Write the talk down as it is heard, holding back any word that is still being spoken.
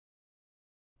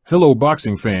Hello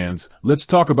boxing fans, let's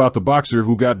talk about the boxer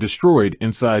who got destroyed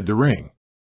inside the ring.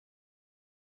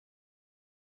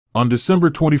 On December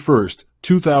 21,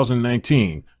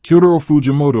 2019, Kyotaro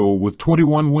Fujimoto, with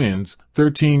 21 wins,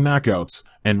 13 knockouts,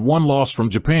 and 1 loss from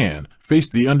Japan,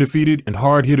 faced the undefeated and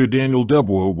hard-hitter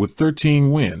Dubois with 13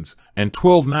 wins and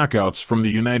 12 knockouts from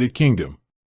the United Kingdom.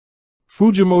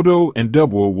 Fujimoto and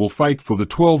Dubois will fight for the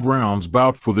 12 rounds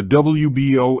bout for the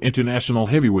WBO International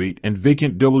Heavyweight and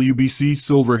vacant WBC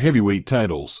Silver Heavyweight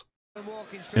titles.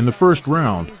 In the first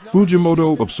round,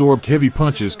 Fujimoto absorbed heavy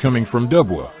punches coming from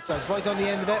Dubois. Right on the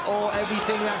end of it, or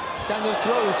everything that Daniel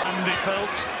throws. Andy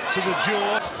felt to the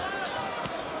jaw.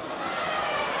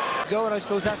 Go, and I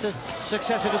suppose that's a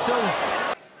success of its own.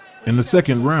 In the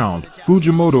second round,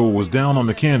 Fujimoto was down on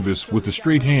the canvas with a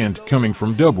straight hand coming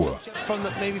from Dubois.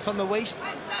 Maybe from the waist,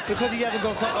 because he hasn't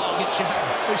got quite. Oh, good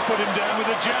jab. He's put him down with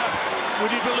a jab.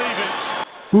 Would you believe it?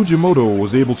 Fujimoto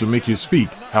was able to make his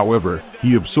feet, however,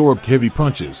 he absorbed heavy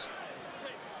punches.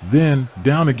 Then,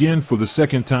 down again for the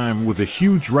second time with a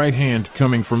huge right hand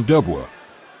coming from Dubois.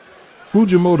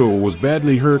 Fujimoto was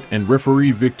badly hurt and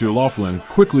referee Victor Wallin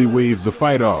quickly waved the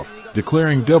fight off,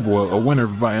 declaring Dubois a winner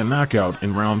via knockout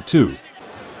in round 2.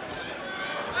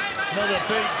 Another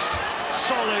big,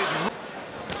 solid, and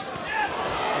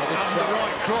the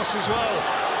right cross as well.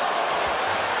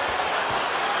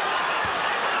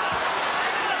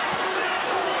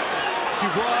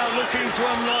 Dubois looking to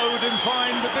unload and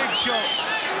find the big shots.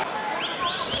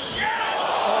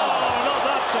 Oh, not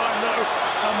that time though.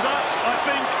 And that, I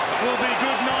think, will be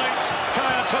good night,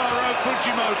 Kyotaro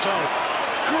Fujimoto.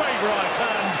 Great right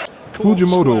hand.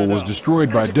 Fujimoto was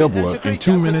destroyed by Dubois in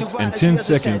 2 minutes and 10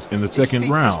 seconds in the second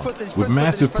round, with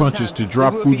massive punches to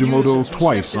drop Fujimoto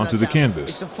twice onto the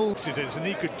canvas. It is, and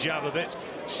he could jab a bit.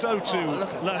 So too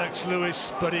Lennox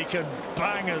Lewis, but he can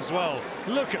bang as well.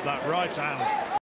 Look at that right hand.